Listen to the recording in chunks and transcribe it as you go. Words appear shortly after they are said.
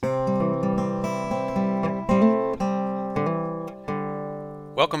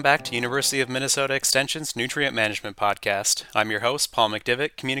Welcome back to University of Minnesota Extension's Nutrient Management Podcast. I'm your host, Paul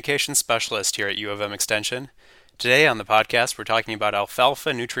McDivitt, Communications Specialist here at U of M Extension. Today on the podcast, we're talking about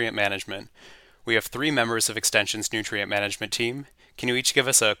alfalfa nutrient management. We have three members of Extension's nutrient management team. Can you each give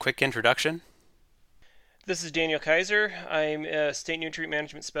us a quick introduction? This is Daniel Kaiser. I'm a state nutrient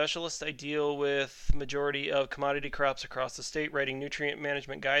management specialist. I deal with the majority of commodity crops across the state, writing nutrient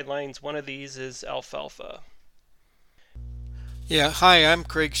management guidelines. One of these is alfalfa. Yeah, hi, I'm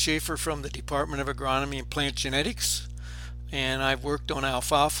Craig Schaefer from the Department of Agronomy and Plant Genetics, and I've worked on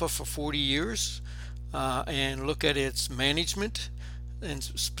alfalfa for 40 years and look at its management and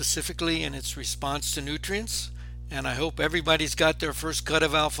specifically in its response to nutrients. And I hope everybody's got their first cut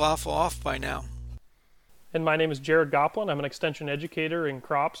of alfalfa off by now. And my name is Jared Goplin. I'm an extension educator in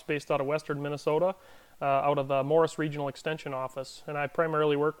crops based out of western Minnesota, out of the Morris Regional Extension Office. And I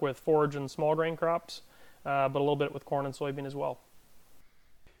primarily work with forage and small grain crops, but a little bit with corn and soybean as well.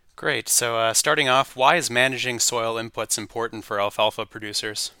 Great. So starting off, why is managing soil inputs important for alfalfa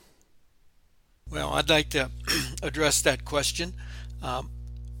producers? Well, I'd like to address that question.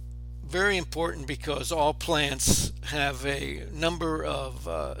 Very important because all plants have a number of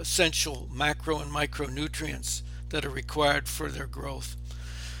essential macro and micronutrients that are required for their growth.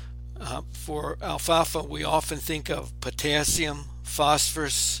 For alfalfa, we often think of potassium,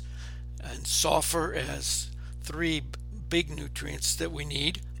 phosphorus, and sulfur as three big nutrients that we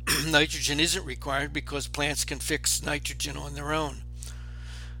need. Nitrogen isn't required because plants can fix nitrogen on their own.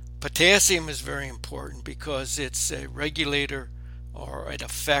 Potassium is very important because it's a regulator, or it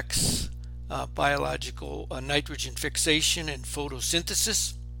affects biological nitrogen fixation and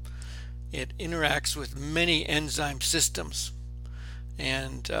photosynthesis. It interacts with many enzyme systems.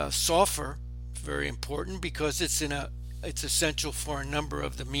 And sulfur is very important because it's essential for a number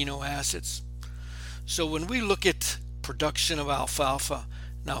of the amino acids. So when we look at production of alfalfa,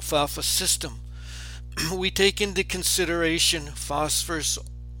 an alfalfa system, we take into consideration phosphorus,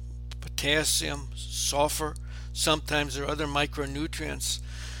 potassium, sulfur. Sometimes there are other micronutrients,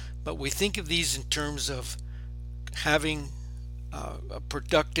 but we think of these in terms of having a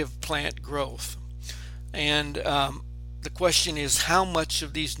productive plant growth. And the question is how much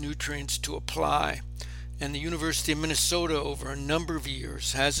of these nutrients to apply. And the University of Minnesota over a number of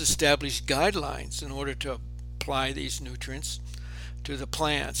years has established guidelines in order to apply these nutrients to the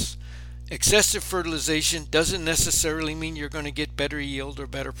plants. Excessive fertilization doesn't necessarily mean you're going to get better yield or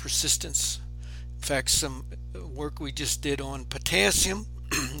better persistence. In fact, some work we just did on potassium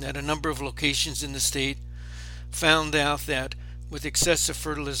at a number of locations in the state found out that with excessive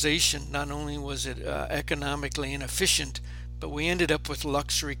fertilization, not only was it economically inefficient, but we ended up with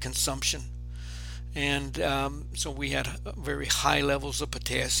luxury consumption. And so we had very high levels of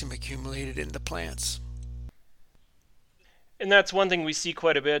potassium accumulated in the plants. And that's one thing we see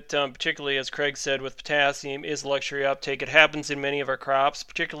quite a bit, particularly as Craig said, with potassium is luxury uptake. It happens in many of our crops,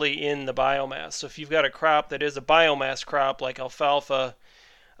 particularly in the biomass. So if you've got a crop that is a biomass crop like alfalfa,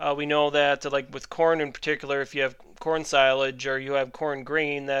 we know that like with corn in particular, if you have corn silage or you have corn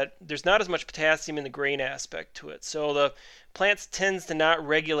grain, that there's not as much potassium in the grain aspect to it. So the plant tends to not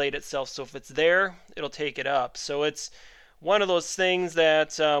regulate itself. So if it's there, it'll take it up. So it's one of those things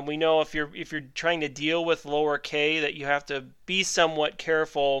that we know if you're trying to deal with lower K, that you have to be somewhat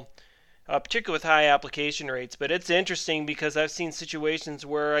careful, particularly with high application rates. But it's interesting because I've seen situations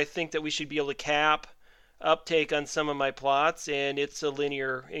where I think that we should be able to cap uptake on some of my plots, and it's a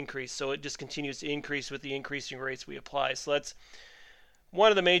linear increase. So it just continues to increase with the increasing rates we apply. So that's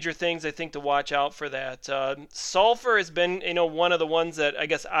one of the major things I think to watch out for that. Sulfur has been, one of the ones that I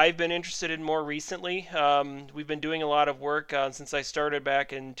guess I've been interested in more recently. We've been doing a lot of work since I started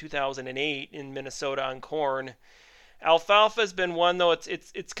back in 2008 in Minnesota on corn. Alfalfa has been one, though.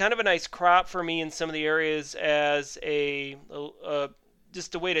 It's kind of a nice crop for me in some of the areas as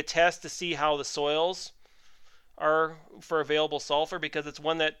just a way to test to see how the soils are for available sulfur, because it's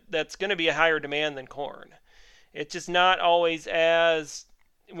one that's going to be a higher demand than corn. It's just not always as,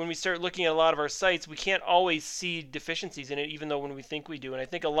 when we start looking at a lot of our sites, we can't always see deficiencies in it, even though when we think we do. And I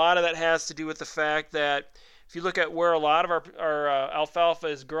think a lot of that has to do with the fact that if you look at where a lot of our alfalfa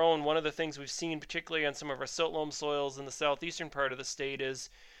is grown, one of the things we've seen, particularly on some of our silt loam soils in the southeastern part of the state, is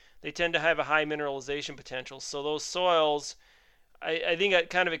they tend to have a high mineralization potential. So those soils, I think that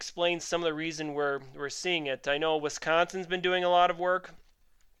kind of explains some of the reason we're seeing it. I know Wisconsin's been doing a lot of work,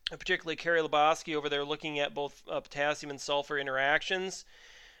 particularly Kerry Lebowski over there, looking at both potassium and sulfur interactions,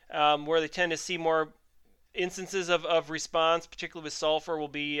 where they tend to see more instances of response, particularly with sulfur, will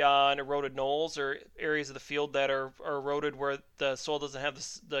be on eroded knolls or areas of the field that are eroded where the soil doesn't have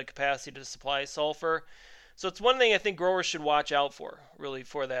the capacity to supply sulfur. So it's one thing I think growers should watch out for, really,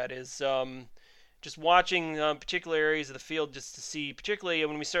 for that is just watching particular areas of the field just to see, particularly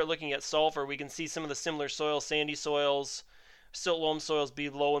when we start looking at sulfur, we can see some of the similar soils, sandy soils, silt loam soils be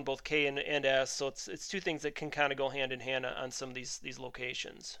low in both K and S. So it's two things that can kind of go hand in hand on some of these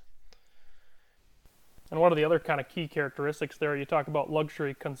locations. And one of the other kind of key characteristics there, you talk about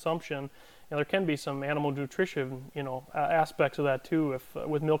luxury consumption, and there can be some animal nutrition, aspects of that too, if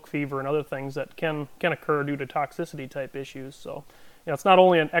with milk fever and other things that can occur due to toxicity type issues. So, it's not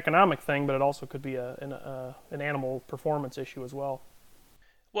only an economic thing, but it also could be an animal performance issue as well.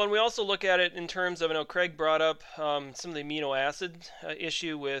 Well, and we also look at it in terms of, Craig brought up some of the amino acid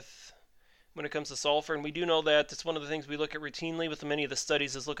issue with when it comes to sulfur, and we do know that it's one of the things we look at routinely with many of the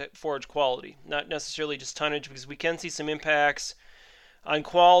studies is look at forage quality, not necessarily just tonnage, because we can see some impacts on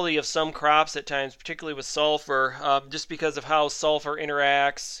quality of some crops at times, particularly with sulfur, just because of how sulfur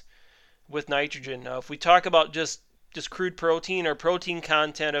interacts with nitrogen. If we talk about just crude protein or protein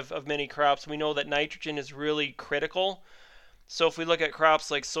content of many crops, we know that nitrogen is really critical. So if we look at crops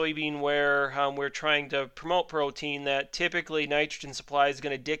like soybean where we're trying to promote protein, that typically nitrogen supply is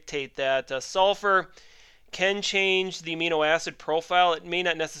going to dictate that. Sulfur can change the amino acid profile. It may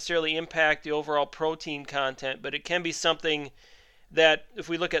not necessarily impact the overall protein content, but it can be something that if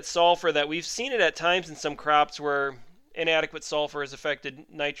we look at sulfur, that we've seen it at times in some crops where inadequate sulfur has affected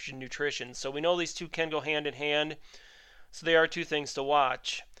nitrogen nutrition. So we know these two can go hand in hand. So they are two things to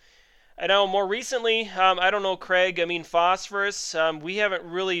watch. I know more recently, I don't know, Craig, phosphorus, we haven't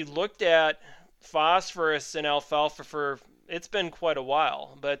really looked at phosphorus in alfalfa it's been quite a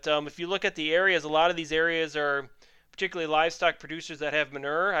while. But if you look at the areas, a lot of these areas are particularly livestock producers that have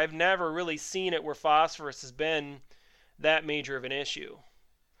manure. I've never really seen it where phosphorus has been that major of an issue.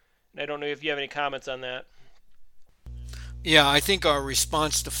 And I don't know if you have any comments on that. Yeah, I think our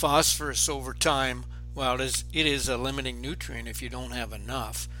response to phosphorus over time, well, it is a limiting nutrient if you don't have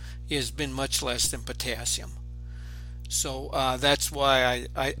enough, has been much less than potassium. So that's why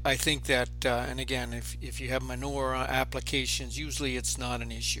I think that, and again, if you have manure applications, usually it's not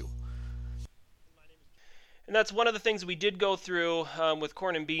an issue. And that's one of the things we did go through with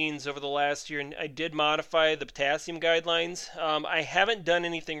corn and beans over the last year, and I did modify the potassium guidelines. I haven't done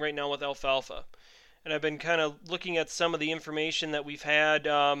anything right now with alfalfa, and I've been kind of looking at some of the information that we've had.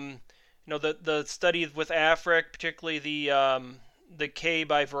 The study with AFREC, particularly the K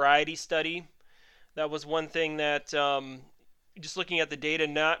by variety study. That was one thing that just looking at the data,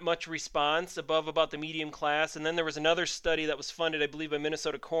 not much response above about the medium class. And then there was another study that was funded, I believe, by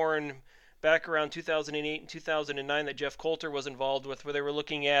Minnesota Corn back around 2008 and 2009 that Jeff Coulter was involved with, where they were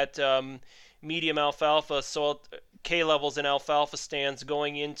looking at medium alfalfa soil K levels in alfalfa stands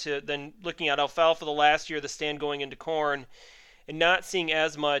going into, then looking at alfalfa the last year, the stand going into corn, and not seeing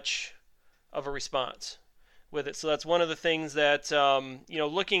as much of a response with it. So that's one of the things that,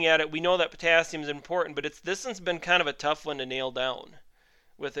 looking at it, we know that potassium is important, but this one's been kind of a tough one to nail down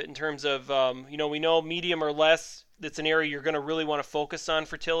with it in terms of, we know medium or less, that's an area you're going to really want to focus on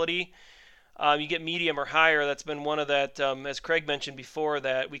fertility. You get medium or higher, that's been one of that, as Craig mentioned before,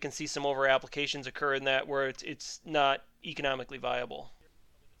 that we can see some over applications occur in that where it's not economically viable.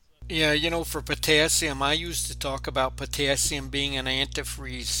 Yeah, for potassium, I used to talk about potassium being an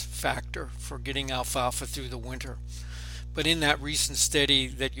antifreeze factor for getting alfalfa through the winter. But in that recent study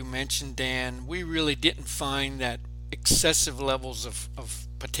that you mentioned, Dan, we really didn't find that excessive levels of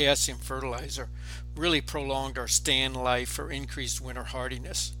potassium fertilizer really prolonged our stand life or increased winter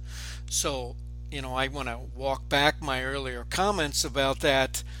hardiness. So, I want to walk back my earlier comments about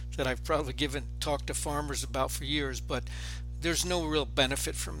that I've probably talked to farmers about for years, but there's no real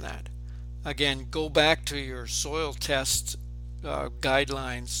benefit from that. Again, go back to your soil test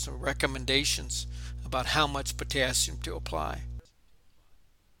guidelines or recommendations about how much potassium to apply.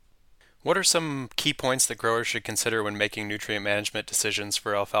 What are some key points that growers should consider when making nutrient management decisions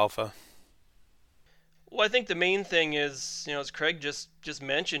for alfalfa? Well, I think the main thing is, as Craig just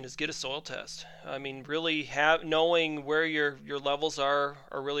mentioned, is get a soil test. Really knowing where your levels are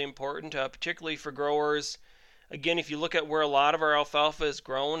really important, particularly for growers. Again, if you look at where a lot of our alfalfa is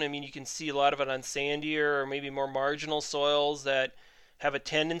grown, you can see a lot of it on sandier or maybe more marginal soils that have a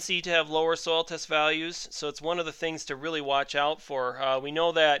tendency to have lower soil test values. So it's one of the things to really watch out for. We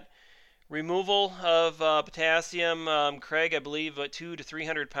know that removal of potassium, Craig, I believe 200 to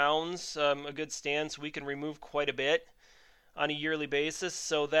 300 pounds, a good stand, so we can remove quite a bit on a yearly basis.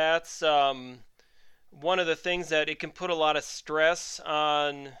 So that's one of the things that it can put a lot of stress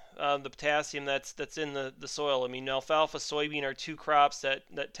on the potassium that's in the soil. Alfalfa, soybean are two crops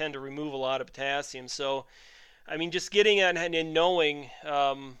that tend to remove a lot of potassium. So, just getting at and knowing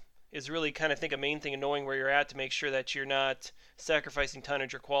is really kind of, I think, a main thing in knowing where you're at to make sure that you're not sacrificing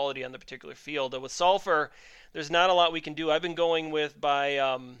tonnage or quality on the particular field. With sulfur, there's not a lot we can do. I've been going with by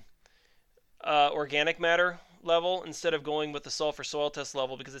organic matter level instead of going with the sulfur soil test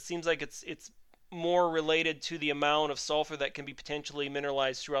level, because it seems like it's more related to the amount of sulfur that can be potentially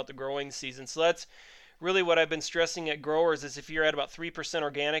mineralized throughout the growing season. So that's really what I've been stressing at growers is if you're at about 3%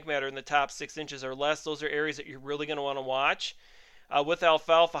 organic matter in the top 6 inches or less, those are areas that you're really going to want to watch. With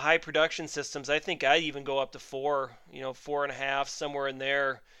alfalfa high production systems, I think I even go up to 4, 4.5, somewhere in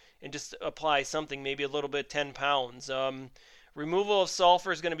there, and just apply something, maybe a little bit, 10 pounds. Removal of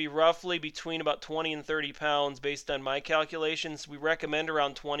sulfur is going to be roughly between about 20 and 30 pounds based on my calculations. We recommend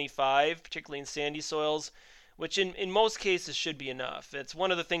around 25, particularly in sandy soils, which in most cases should be enough. It's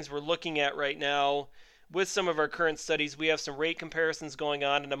one of the things we're looking at right now with some of our current studies. We have some rate comparisons going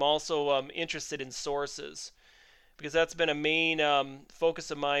on, and I'm also interested in sources, because that's been a main focus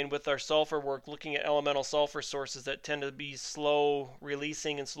of mine with our sulfur work, looking at elemental sulfur sources that tend to be slow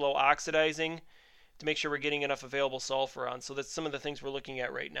releasing and slow oxidizing, to make sure we're getting enough available sulfur on. So that's some of the things we're looking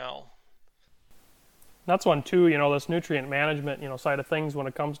at right now. That's one too, this nutrient management, side of things when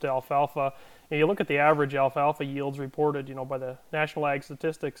it comes to alfalfa. You look at the average alfalfa yields reported, by the National Ag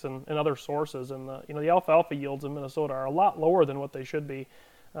Statistics and other sources, and the alfalfa yields in Minnesota are a lot lower than what they should be.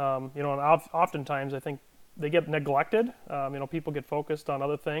 And oftentimes I think they get neglected. People get focused on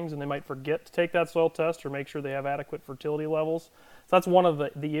other things, and they might forget to take that soil test or make sure they have adequate fertility levels. So that's one of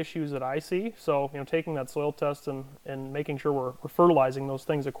the issues that I see. So, taking that soil test and making sure we're fertilizing those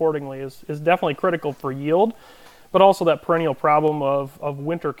things accordingly is definitely critical for yield, but also that perennial problem of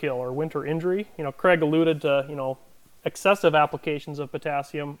winter kill or winter injury. Craig alluded to, excessive applications of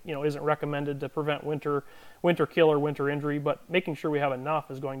potassium, isn't recommended to prevent winter kill or winter injury, but making sure we have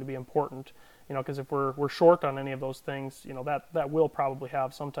enough is going to be important. Because if we're short on any of those things, that will probably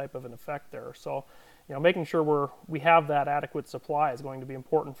have some type of an effect there. So, making sure we have that adequate supply is going to be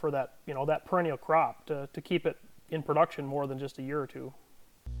important for that, that perennial crop to keep it in production more than just a year or two.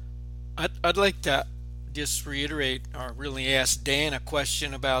 I'd like to just reiterate or really ask Dan a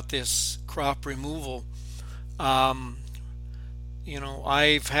question about this crop removal. I've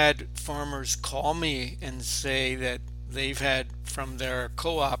had farmers call me and say that they've had from their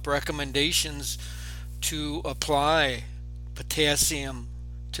co-op recommendations to apply potassium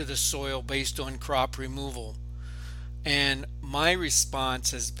to the soil based on crop removal. And my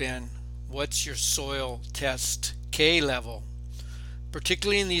response has been, what's your soil test K level?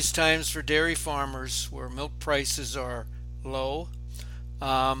 Particularly in these times for dairy farmers where milk prices are low,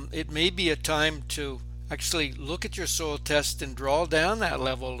 it may be a time to actually look at your soil test and draw down that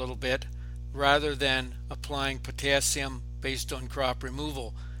level a little bit rather than applying potassium based on crop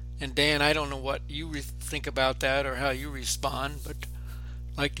removal. And Dan, I don't know what you think about that or how you respond, but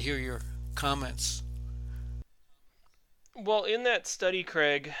I'd like to hear your comments. Well, in that study,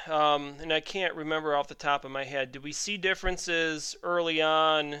 Craig, and I can't remember off the top of my head, did we see differences early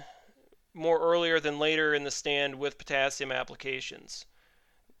on, more earlier than later in the stand with potassium applications?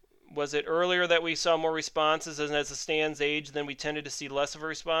 Was it earlier that we saw more responses, and as the stands aged, then we tended to see less of a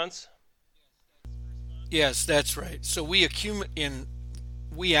response? Yes, that's right. So we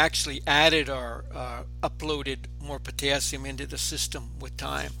actually added or uploaded more potassium into the system with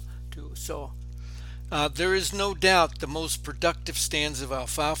time too. So there is no doubt the most productive stands of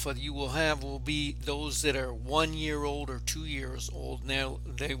alfalfa you will have will be those that are 1 year old or 2 years old. Now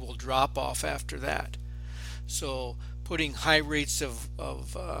they will drop off after that. So putting high rates of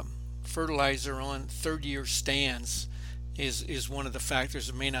fertilizer on third-year stands is one of the factors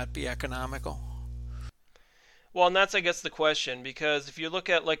that may not be economical. Well, and that's, I guess, the question, because if you look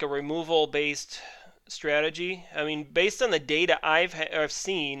at like a removal-based strategy, I mean, based on the data I've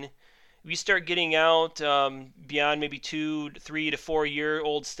seen, we start getting out beyond maybe 2, 3 to 4 year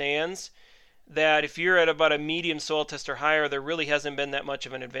old stands, that if you're at about a medium soil test or higher, there really hasn't been that much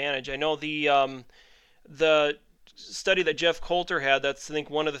of an advantage. I know the study that Jeff Coulter had, that's I think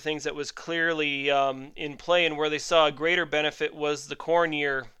one of the things that was clearly in play, and where they saw a greater benefit was the corn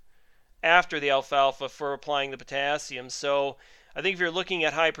year after the alfalfa for applying the potassium. So I think if you're looking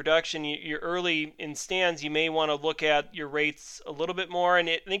at high production, you're early in stands, you may want to look at your rates a little bit more. And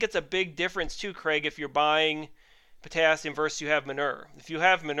I think it's a big difference too, Craig, if you're buying potassium versus you have manure. If you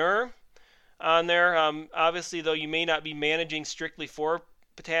have manure on there, obviously though you may not be managing strictly for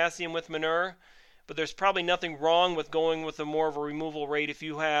potassium with manure, but there's probably nothing wrong with going with a more of a removal rate if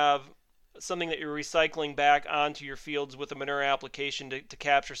you have something that you're recycling back onto your fields with a manure application to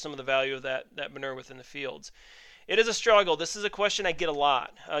capture some of the value of that manure within the fields. It is a struggle. This is a question I get a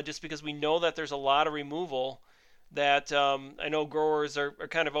lot, just because we know that there's a lot of removal that I know growers are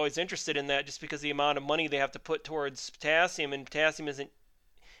kind of always interested in that, just because the amount of money they have to put towards potassium, and potassium isn't,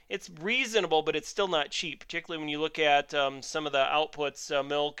 it's reasonable, but it's still not cheap, particularly when you look at some of the outputs,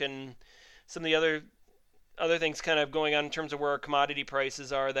 milk and some of the other things kind of going on in terms of where our commodity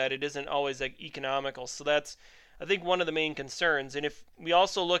prices are, that it isn't always like economical. So that's, I think, one of the main concerns. And if we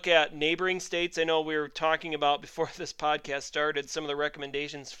also look at neighboring states, I know we were talking about before this podcast started some of the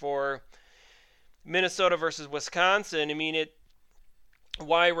recommendations for Minnesota versus Wisconsin. I mean,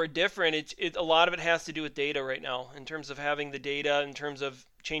 why we're different, a lot of it has to do with data right now, in terms of having the data, in terms of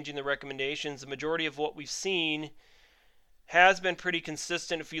changing the recommendations. The majority of what we've seen has been pretty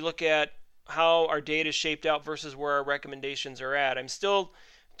consistent if you look at how our data is shaped out versus where our recommendations are at. I'm still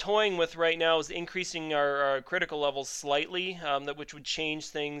toying with right now is increasing our critical levels slightly, which would change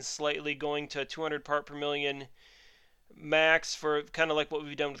things slightly, going to 200 part per million max for kind of like what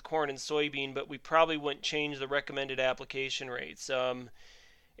we've done with corn and soybean, but we probably wouldn't change the recommended application rates.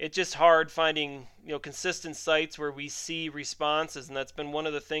 It's just hard finding consistent sites where we see responses, and that's been one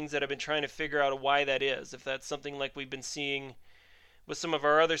of the things that I've been trying to figure out why that is. If that's something like we've been seeing with some of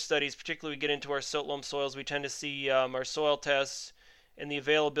our other studies, particularly we get into our silt loam soils, we tend to see our soil tests and the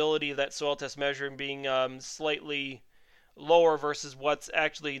availability of that soil test measure being slightly lower versus what's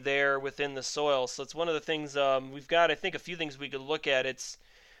actually there within the soil. So it's one of the things we've got, I think, a few things we could look at. It's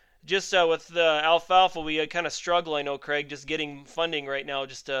just with the alfalfa, we kind of struggle, I know, Craig, just getting funding right now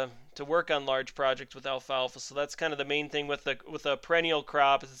just to work on large projects with alfalfa. So that's kind of the main thing with a perennial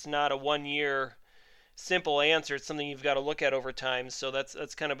crop, is it's not a 1 year simple answer. It's something you've got to look at over time. So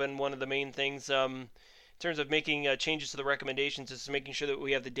that's kind of been one of the main things in terms of making changes to the recommendations, is making sure that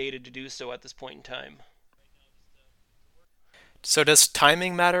we have the data to do so at this point in time. So does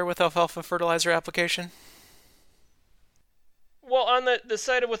timing matter with alfalfa fertilizer application? Well, on the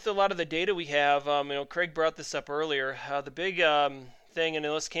side of with a lot of the data we have, Craig brought this up earlier. The big thing, and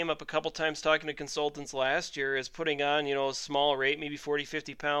this came up a couple times talking to consultants last year, is putting on, a small rate, maybe 40,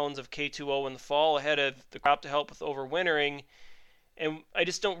 50 pounds of K2O in the fall ahead of the crop to help with overwintering. And I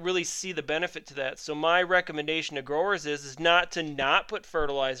just don't really see the benefit to that. So my recommendation to growers is not to not put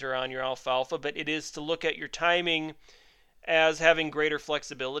fertilizer on your alfalfa, but it is to look at your timing as having greater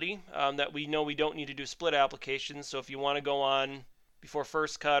flexibility, that we know we don't need to do split applications. So if you want to go on before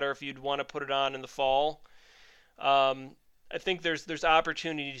first cut, or if you'd want to put it on in the fall, I think there's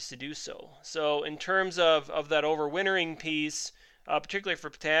opportunities to do so. So in terms of that overwintering piece, particularly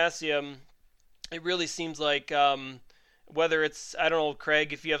for potassium, it really seems like whether it's, I don't know,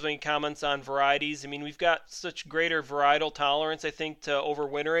 Craig, if you have any comments on varieties. I mean, we've got such greater varietal tolerance, I think, to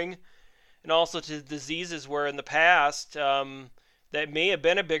overwintering, and also to diseases where in the past that may have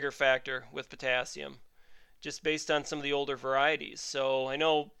been a bigger factor with potassium, just based on some of the older varieties. So I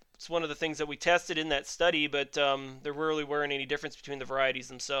know it's one of the things that we tested in that study, but there really weren't any difference between the varieties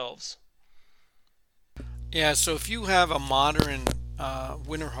themselves. Yeah, so if you have a modern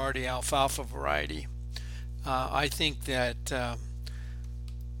winter hardy alfalfa variety, I think that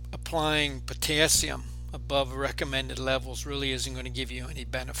applying potassium above recommended levels really isn't going to give you any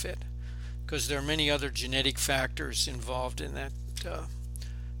benefit, because there are many other genetic factors involved in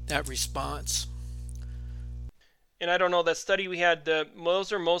that response. And I don't know, that study we had,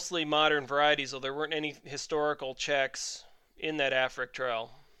 those are mostly modern varieties, though there weren't any historical checks in that AFREC trial.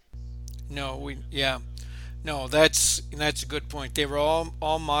 No, that's a good point. They were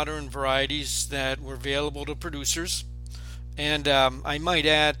all modern varieties that were available to producers, and I might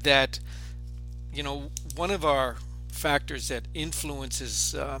add that one of our factors that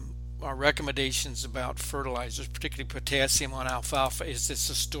influences our recommendations about fertilizers, particularly potassium on alfalfa, is this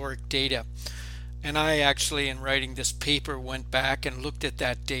historic data. And I actually, in writing this paper, went back and looked at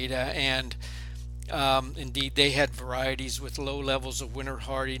that data, and indeed they had varieties with low levels of winter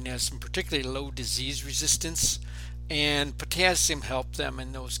hardiness and particularly low disease resistance, and potassium helped them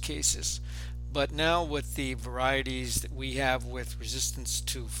in those cases. But now with the varieties that we have with resistance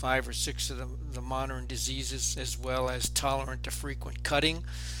to 5 or 6 of the modern diseases, as well as tolerant to frequent cutting,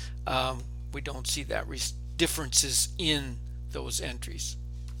 we don't see that differences in those entries.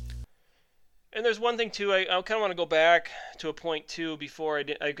 And there's one thing too, I kind of want to go back to a point too before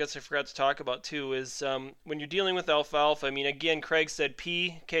I guess I forgot to talk about too, is when you're dealing with alfalfa, I mean, again, Craig said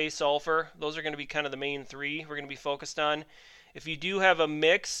P, K, sulfur, those are going to be kind of the main three we're going to be focused on. If you do have a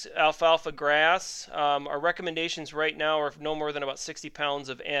mix alfalfa grass, our recommendations right now are no more than about 60 pounds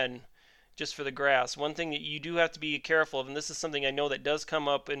of N just for the grass. One thing that you do have to be careful of, and this is something I know that does come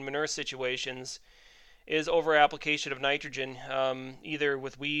up in manure situations, is over application of nitrogen, either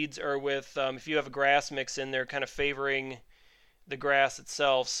with weeds or with if you have a grass mix in there kind of favoring the grass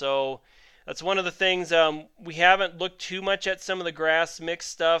itself. So That's one of the things. We haven't looked too much at some of the grass mix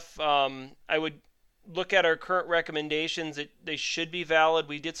stuff. I would look at our current recommendations. They should be valid.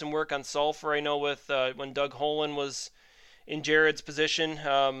 We did some work on sulfur. I know with when Doug Holen was in Jared's position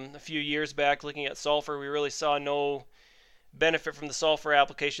a few years back looking at sulfur, we really saw no benefit from the sulfur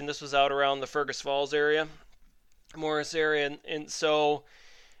application. This was out around the Fergus Falls area, Morris area, and so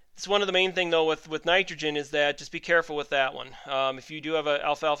it's one of the main thing though with nitrogen is that just be careful with that one. If you do have an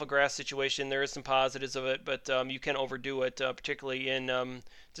alfalfa grass situation, there is some positives of it, but you can overdo it, particularly in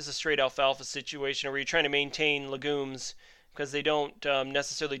just a straight alfalfa situation where you're trying to maintain legumes because they don't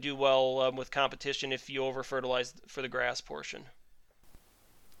necessarily do well with competition if you over fertilize for the grass portion.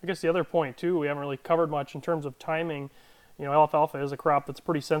 I guess the other point too, we haven't really covered much in terms of timing. Alfalfa is a crop that's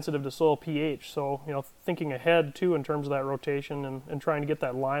pretty sensitive to soil pH. So, thinking ahead too in terms of that rotation and trying to get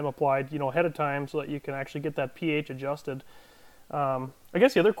that lime applied, ahead of time so that you can actually get that pH adjusted. I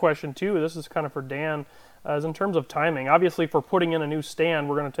guess the other question too, this is kind of for Dan, is in terms of timing. Obviously, if we're putting in a new stand,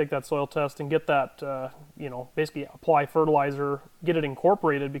 we're going to take that soil test and get that, basically apply fertilizer, get it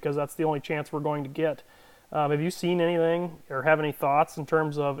incorporated because that's the only chance we're going to get. Have you seen anything or have any thoughts in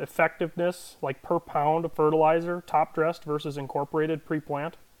terms of effectiveness, like per pound of fertilizer, top dressed versus incorporated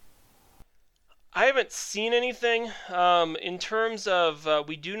pre-plant? I haven't seen anything. In terms of,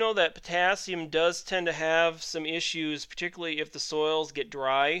 we do know that potassium does tend to have some issues, particularly if the soils get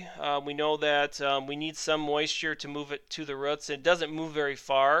dry. We know that we need some moisture to move it to the roots. It doesn't move very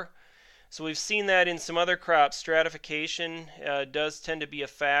far. So we've seen that in some other crops. Stratification does tend to be a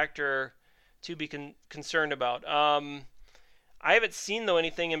factor to be concerned about. I haven't seen though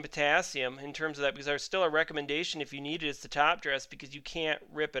anything in potassium in terms of that because there's still a recommendation if you need it is to top dress because you can't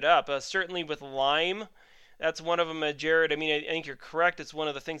rip it up. Certainly with lime, that's one of them. Jared, I think you're correct. It's one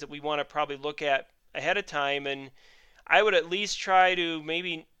of the things that we want to probably look at ahead of time, and I would at least try to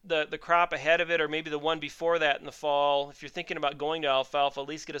maybe the crop ahead of it or maybe the one before that in the fall. If you're thinking about going to alfalfa, at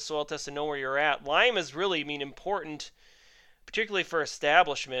least get a soil test and know where you're at. Lime is really important, particularly for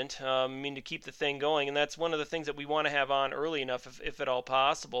establishment, to keep the thing going. And that's one of the things that we want to have on early enough, if at all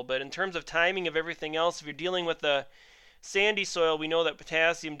possible. But in terms of timing of everything else, if you're dealing with the sandy soil, we know that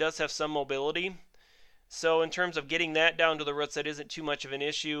potassium does have some mobility. So in terms of getting that down to the roots, that isn't too much of an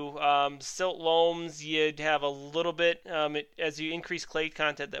issue. Silt loams, you'd have a little bit, as you increase clay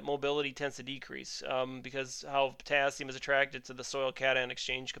content, that mobility tends to decrease because how potassium is attracted to the soil cation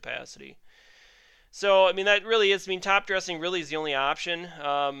exchange capacity. So, that really is, top dressing really is the only option.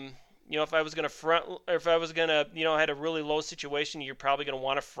 If I was going to I had a really low situation, you're probably going to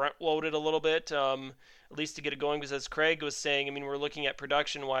want to front load it a little bit, at least to get it going. Because as Craig was saying, we're looking at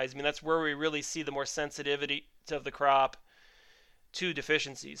production-wise. That's where we really see the more sensitivity of the crop to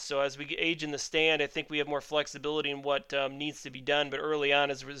deficiencies. So as we age in the stand, I think we have more flexibility in what needs to be done. But early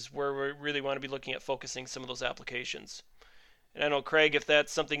on is where we really want to be looking at focusing some of those applications. And I don't know, Craig, if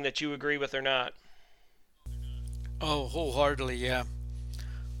that's something that you agree with or not. Oh, wholeheartedly, yeah.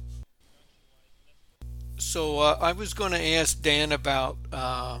 So I was going to ask Dan about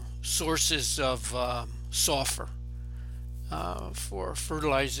sources of sulfur for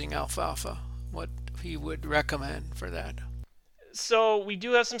fertilizing alfalfa, what he would recommend for that. So we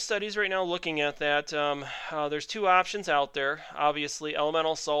do have some studies right now looking at that. There's two options out there. Obviously,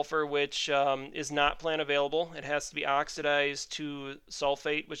 elemental sulfur, which is not plant available. It has to be oxidized to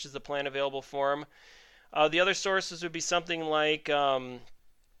sulfate, which is the plant available form. The other sources would be something like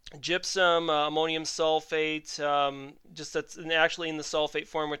gypsum, ammonium sulfate, just that's actually in the sulfate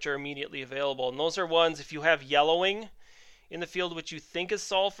form, which are immediately available. And those are ones, if you have yellowing in the field, which you think is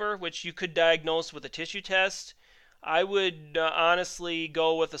sulfur, which you could diagnose with a tissue test, I would honestly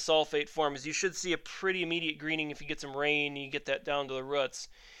go with the sulfate form, as you should see a pretty immediate greening if you get some rain and you get that down to the roots.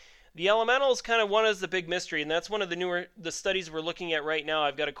 The elemental is kind of one is the big mystery, and that's one of the studies we're looking at right now.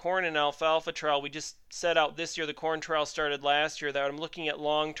 I've got a corn and alfalfa trial we just set out this year. The corn trial started last year that I'm looking at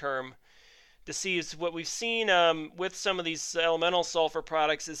long term to see is what we've seen with some of these elemental sulfur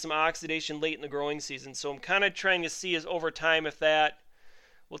products is some oxidation late in the growing season. So I'm kind of trying to see is over time if that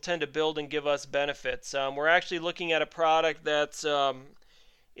will tend to build and give us benefits. We're actually looking at a product that's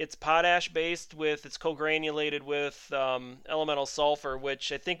it's potash based with, it's co-granulated with elemental sulfur,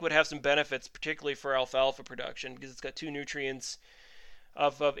 which I think would have some benefits, particularly for alfalfa production, because it's got two nutrients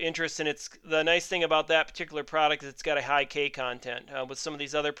of interest. And it's the nice thing about that particular product is it's got a high K content. With some of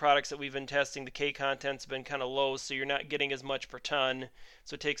these other products that we've been testing, the K content's been kind of low, so you're not getting as much per ton,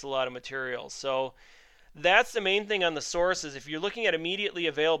 so it takes a lot of material. So that's the main thing on the sources. If you're looking at immediately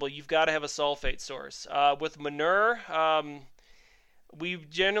available, you've got to have a sulfate source. With manure, We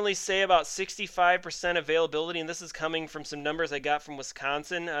generally say about 65% availability, and this is coming from some numbers I got from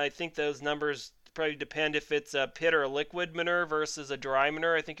Wisconsin. I think those numbers probably depend if it's a pit or a liquid manure versus a dry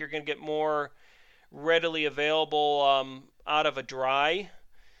manure. I think you're going to get more readily available out of a dry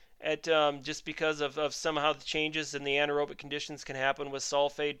at just because of somehow the changes in the anaerobic conditions can happen with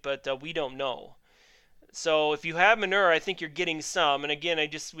sulfate, but we don't know. So if you have manure, I think you're getting some. And again, I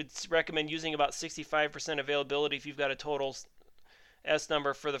just would recommend using about 65% availability if you've got a total S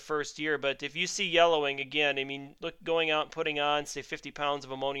number for the first year. But if you see yellowing, again, I mean, look, going out and putting on, say, 50 pounds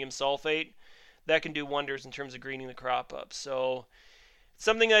of ammonium sulfate, that can do wonders in terms of greening the crop up. So it's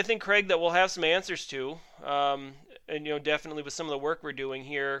something I think, Craig, that we'll have some answers to. And, definitely with some of the work we're doing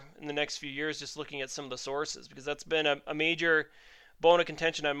here in the next few years, just looking at some of the sources, because that's been a major bone of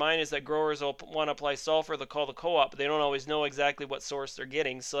contention on mine, is that growers will want to apply sulfur, they'll call the co-op, but they don't always know exactly what source they're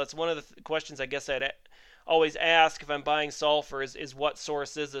getting. So that's one of the questions I guess I'd always ask if I'm buying sulfur is what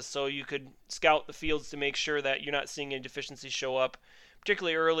source is this, so you could scout the fields to make sure that you're not seeing any deficiencies show up,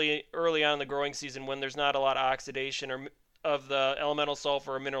 particularly early on in the growing season when there's not a lot of oxidation or of the elemental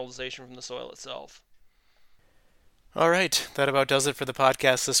sulfur or mineralization from the soil itself. All right, that about does it for the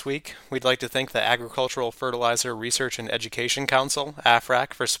podcast this week. We'd like to thank the Agricultural Fertilizer Research and Education Council,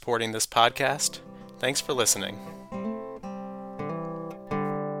 AFREC, for supporting this podcast. Thanks for listening.